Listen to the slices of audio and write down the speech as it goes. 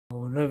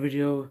another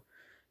video.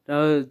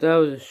 That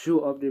was a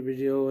short update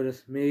video I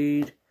just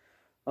made.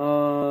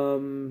 I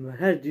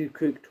had to do a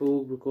quick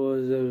talk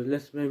because there was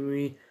less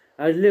memory.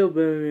 I had a little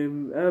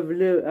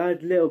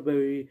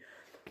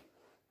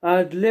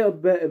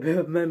bit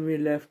of memory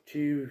left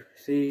to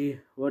see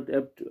what the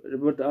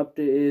update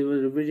is,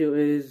 what the video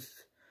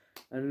is,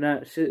 and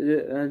that shit,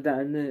 and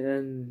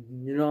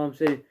you know what I'm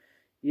saying?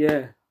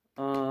 Yeah.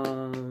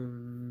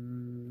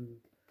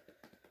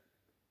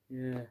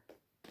 Yeah.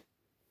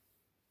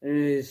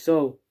 Anyways,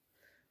 so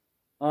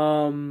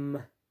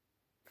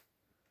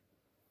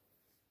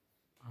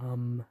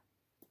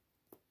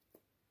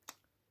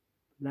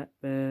Black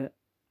Bear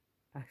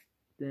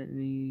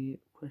accidentally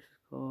crashed his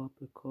car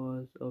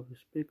because of a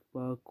big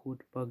bug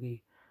called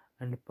Buggy,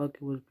 and the Buggy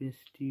was being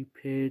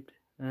stupid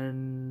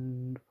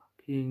and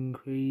fucking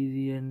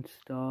crazy and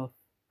stuff.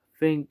 I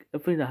think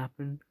that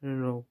happened. I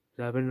don't know if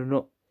it happened or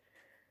not.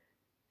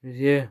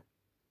 Yeah.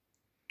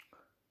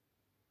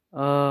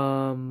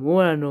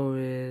 What I know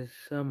is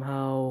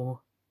somehow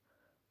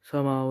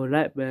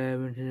Black Bear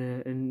went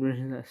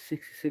in that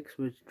 66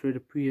 with the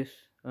Prius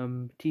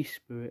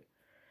T-Spirit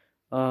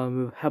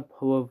with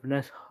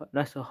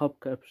nicer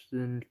hubcaps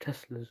than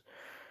Tesla's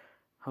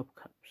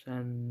hubcaps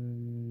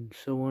and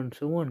so on.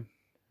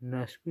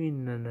 Nice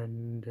screen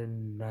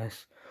and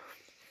nice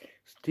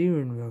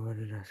steering wheel on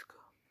the nice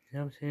car. You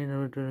know what I'm saying?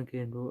 I'm not trying to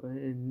get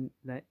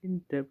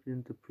in depth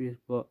into Prius,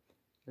 but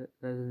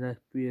that's a nice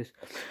Prius.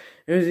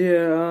 It was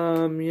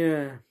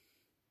yeah.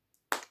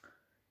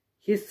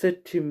 He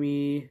said to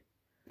me,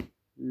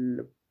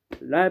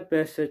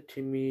 Lightbear said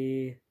to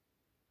me,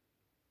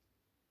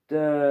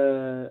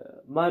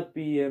 my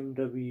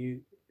BMW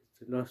is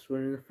the last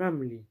one in the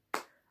family.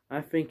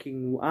 I'm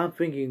thinking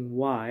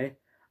why?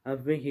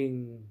 I'm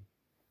thinking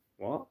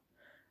what?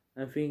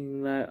 I'm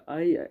thinking like,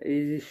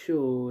 is it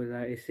sure?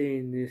 Like, it's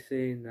saying this,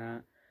 saying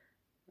that.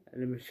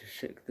 Let me just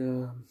check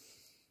the.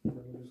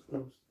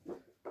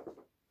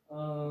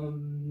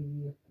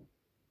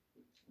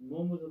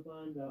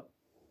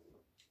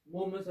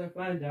 Moments I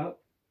find out,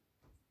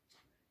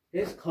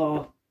 his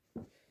car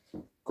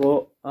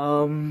got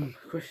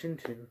question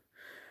 2.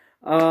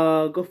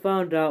 Got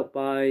found out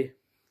by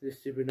this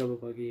stupid number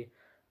buggy.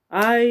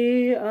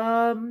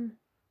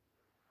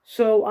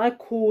 So I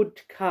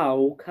called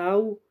Cal.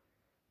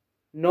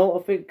 No,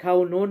 I think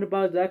Cal known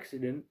about the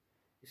accident.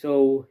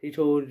 So he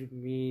told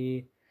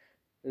me.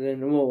 And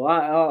then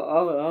I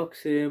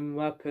asked him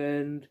what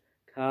happened.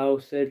 Cal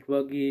said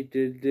Buggy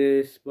did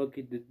this,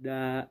 Buggy did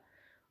that.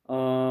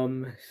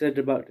 Said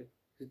about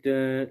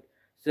the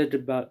said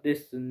about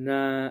this and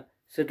that.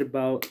 Said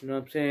about, you know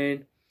what I'm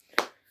saying?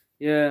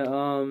 Yeah.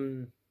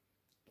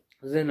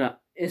 Then I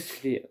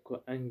instantly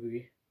got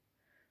angry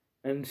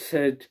and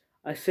said,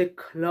 I said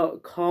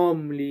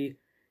calmly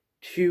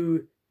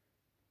to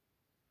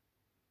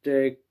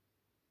the.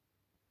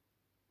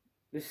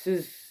 This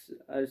is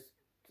I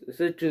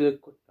said to the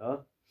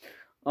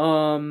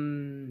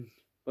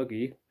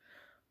Buggy.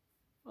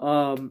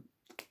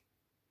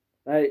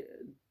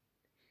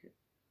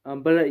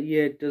 But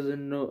yeah,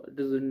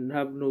 doesn't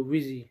have no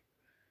Wizzy.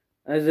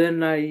 And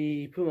then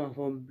I put my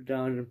phone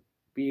down and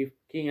be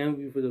fucking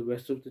angry for the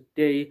rest of the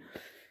day.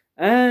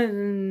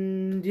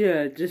 And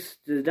yeah,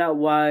 just that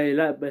why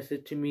Lightbear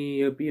said to me,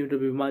 your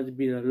BMW might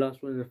be the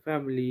last one in the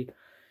family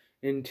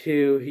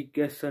until he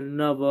gets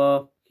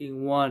another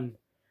fucking one.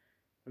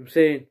 I'm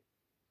saying,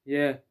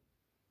 yeah.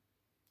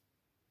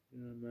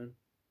 Man.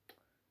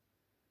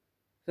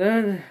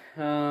 Then,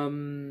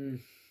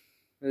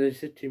 they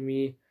said to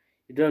me,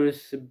 you know,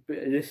 this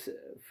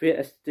Fiat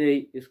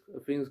Estate is, I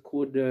think it's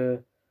called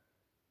the.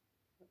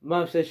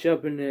 Mom said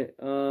shop in it.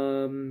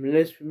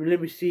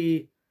 Let me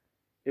see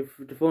if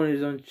the phone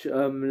is on.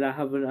 Like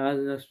have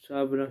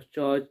enough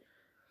charge.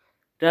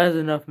 There's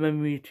enough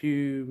memory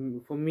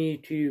for me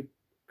to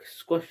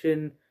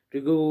question the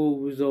Google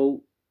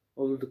result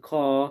of the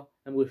car,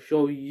 and will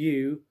show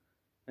you.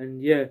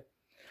 And yeah,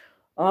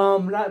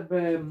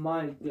 Blackbear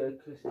might get a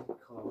classic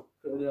car,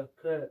 a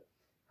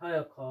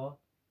higher car.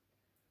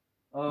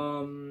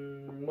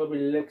 Might be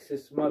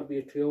Lexus, might be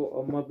a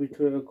Toyota, might be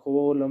Toyota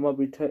Corolla, might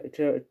be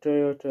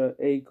Toyota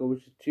Aygo,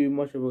 which is too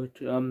much of a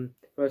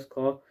first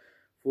car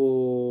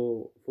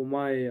for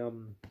my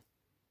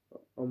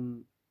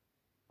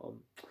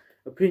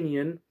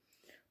opinion.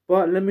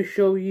 But let me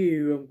show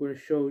you. I'm gonna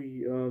show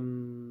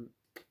you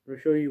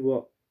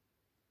what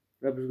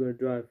Rebel's gonna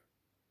drive.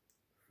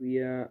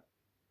 Fiat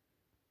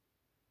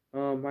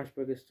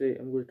hatchback estate.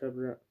 I'm gonna type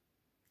that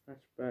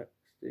hatchback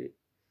estate.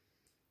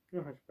 No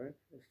hatchback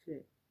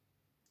estate.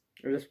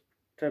 I just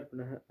type in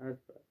a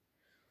hatchback.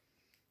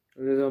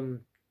 There's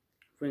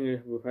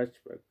thing with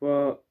hatchback,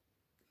 but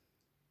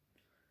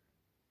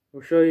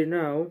I'll show you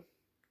now.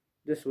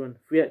 This one,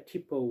 Fiat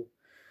Tipo.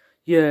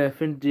 Yeah, I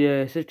think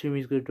said to me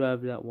he's gonna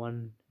drive that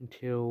one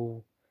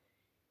until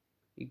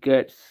he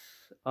gets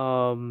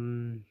a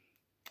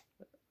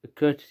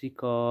courtesy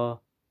car,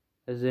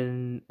 as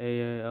in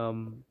a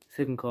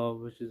second car,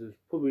 which is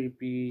probably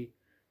be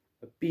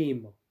a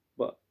Beamer,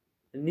 but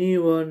a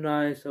newer,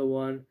 nicer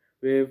one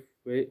with.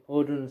 Wait,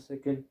 hold on a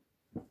second.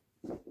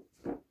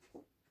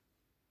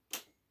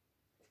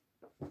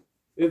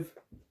 with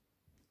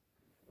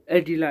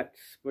LED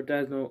lights, but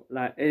there's no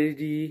like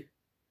LED.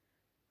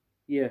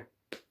 Yeah,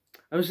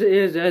 I'm saying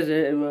yes, there's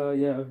it. Well,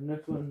 yeah,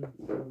 next one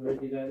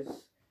LED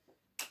lights.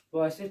 But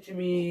I said to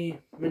me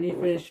when he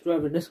finished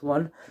driving this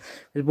one,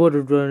 his bored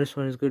of driving this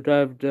one. He's gonna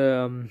drive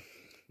the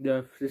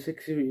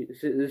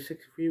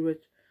 63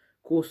 which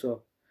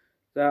Corsa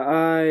that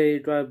I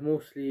drive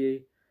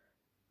mostly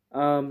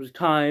the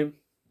time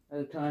at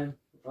the time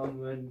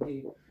when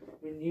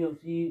I'm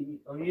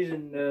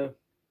using the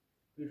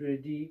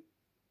D.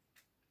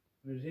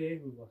 Was here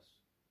with us.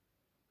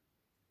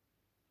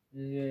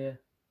 Yeah.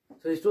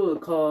 So he stole the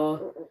car.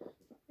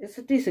 It's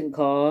a decent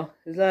car.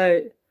 It's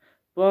like,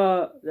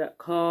 but that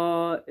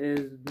car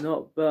is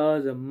not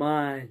better than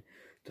mine.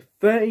 The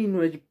 13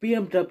 which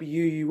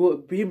BMW,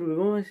 what BMW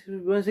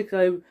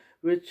 165,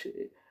 which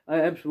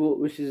I am support,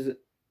 which is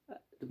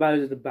the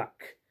barriers at the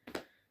back.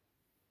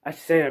 I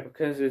say that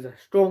because it's a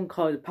strong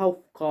car, it's a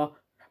powerful car,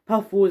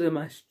 powerful than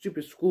my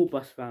stupid school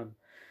bus, fam.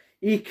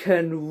 It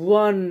can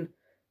run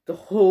the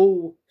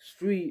whole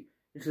street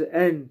into the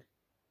end.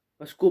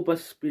 My school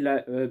bus be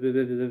like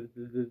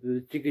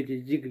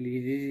jiggly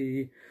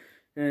jiggly.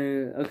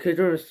 Okay,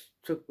 don't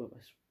talk about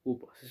my school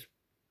bus.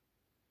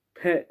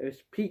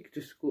 It's peak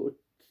to school.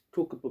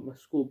 Talk about my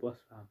school bus,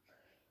 fam.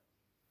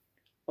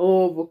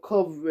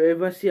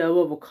 If I see I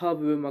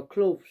overcover in my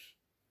clothes.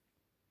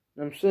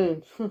 I'm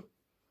saying,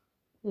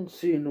 didn't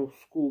see no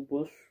school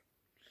bus.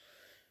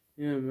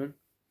 Yeah, man.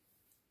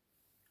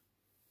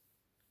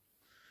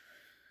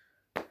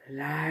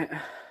 Like,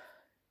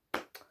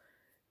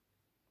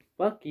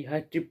 Bucky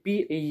had to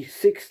be a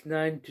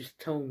 6'9" to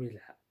tell me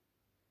that.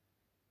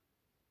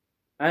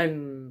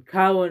 And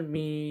Cow and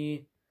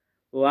me,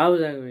 well, I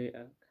was angry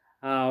at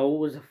Cow. It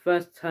was the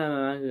first time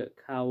I'm angry at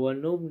Cow.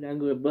 I'm normally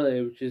angry at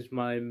Billy, which is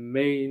my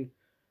main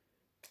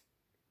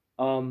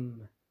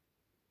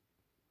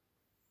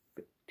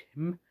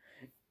victim.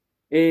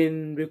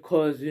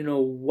 Because you know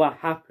what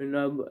happened.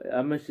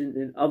 I mentioned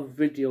in other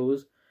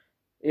videos.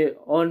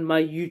 On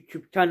my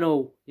YouTube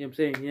channel, you know what I'm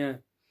saying, yeah.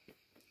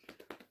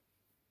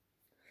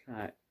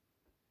 Like,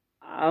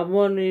 I'm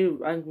only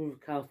angry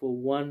with Cal for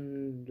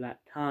one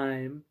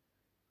time,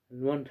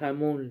 and one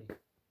time only.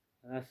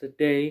 That's the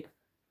day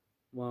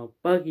while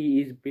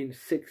Buggy is been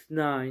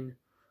 6'9",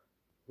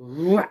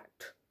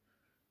 rat.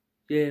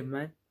 Yeah,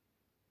 man.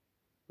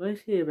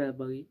 What's here about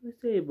Buggy? What's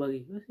here,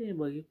 Buggy? What's here,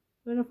 Buggy?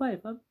 We're in a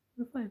fight, fam.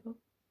 We're in a fight, fam.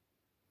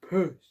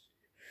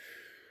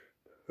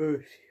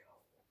 Percy.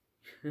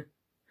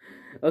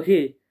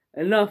 Okay,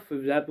 enough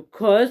of that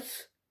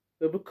because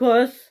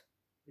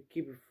we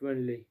keep it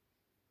friendly.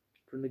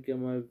 Trying to get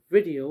my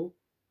video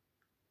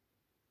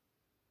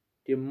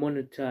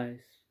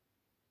demonetized.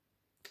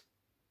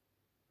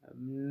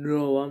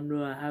 No, I'm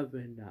not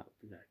having that,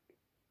 blood.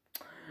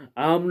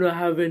 I'm not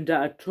having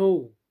that at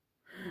all.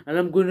 And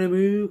I'm gonna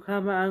move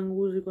camera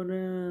angles. I'm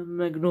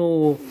gonna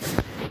ignore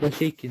the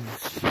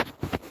shakings.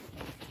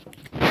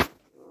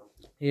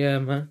 Yeah,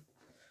 man.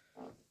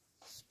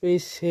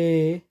 Space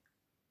here.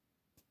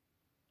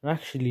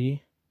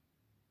 Actually,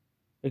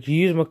 I can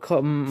use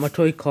my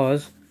toy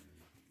cars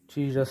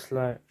to just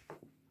like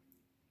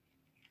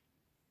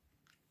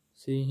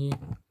see here.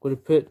 Gonna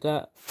put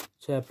that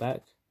chair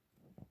back.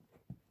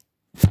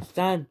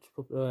 Stand.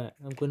 Right.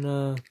 I'm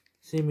gonna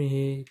see me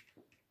here.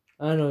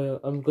 I know.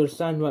 I'm gonna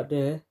stand right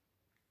there.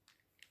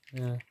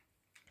 Yeah.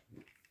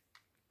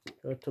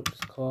 Right up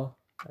this car.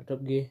 Right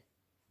up gear.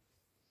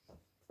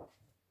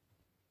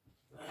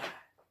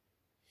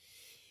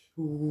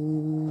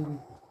 Ooh.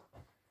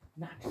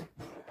 Nice.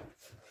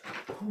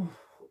 Ooh.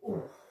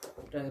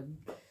 That's a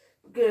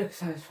good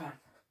exercise, fam.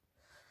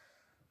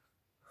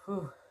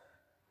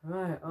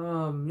 Right.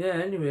 Yeah.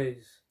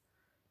 Anyways,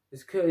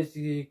 this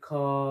courtesy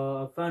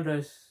car. I found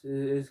out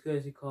his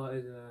courtesy car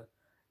is a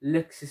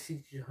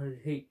Lexus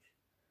CT200H.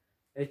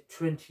 A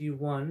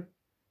 21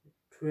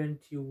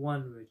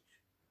 which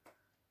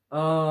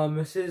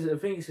it says, I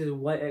think it says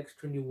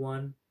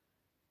YX21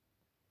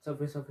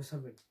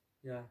 something,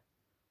 yeah,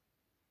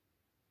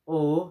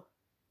 or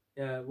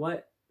yeah,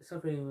 what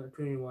something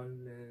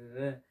 21.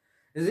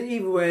 Is it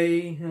either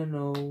way? I don't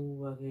know.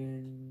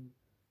 Fucking,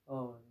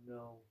 oh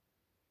no,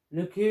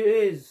 look here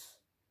it is.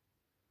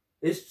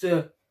 It's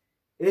the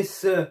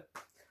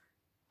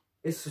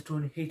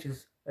Tony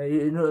haters.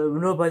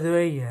 No, by the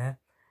way, yeah.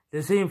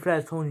 The same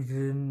flat Tony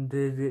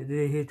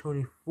they hear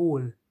Tony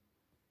fall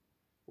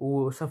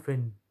or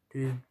something to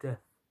his death.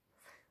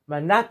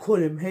 Man, not call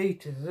him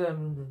haters.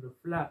 The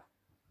flat.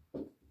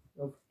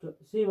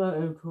 See my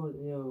own call,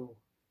 yo.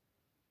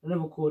 I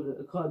never called it.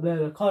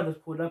 The car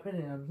just pulled up in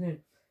it. I'm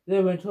saying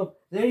they went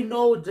up. They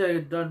know they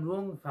done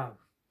wrong, fam.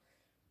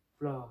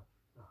 Blah.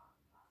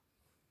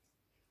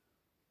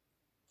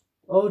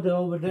 Oh, they're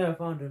over there. I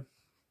found him.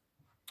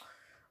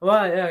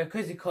 Right, yeah,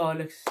 crazy car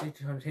Lexus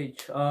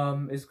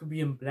CT200H. It's gonna be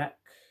in black.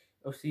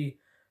 Obviously,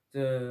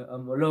 the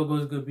logo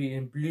is gonna be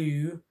in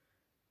blue.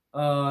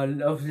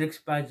 Obviously, looks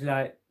badge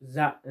like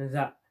that and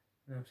that.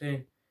 You know what I'm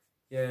saying?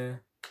 Yeah.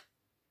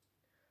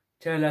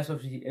 Tail lights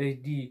obviously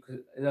LED because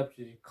it's up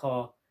to the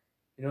car.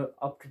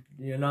 up to,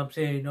 you know what I'm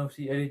saying,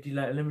 obviously LED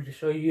light. Let me just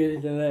show you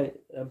the light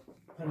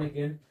pan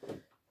again.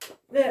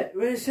 Yeah,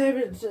 we're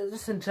saving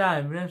just in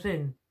time, you know what I'm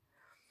saying?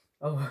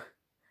 Oh,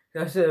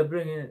 that's it,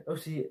 bringing it.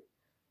 Obviously,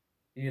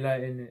 you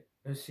light in it.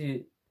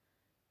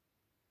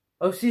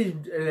 Obviously,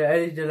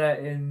 LED light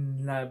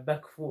in like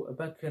back and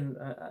front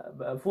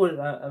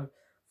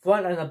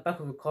and the back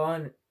of the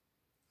car,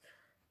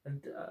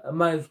 and I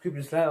might as well keep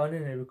this light on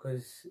in it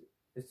because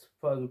it's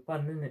part of the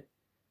pan, isn't it?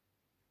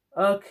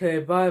 Okay,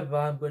 bye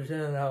bye. I'm gonna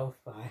turn it off.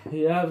 Bye.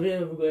 Yeah, I'm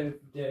going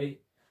today.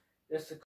 Just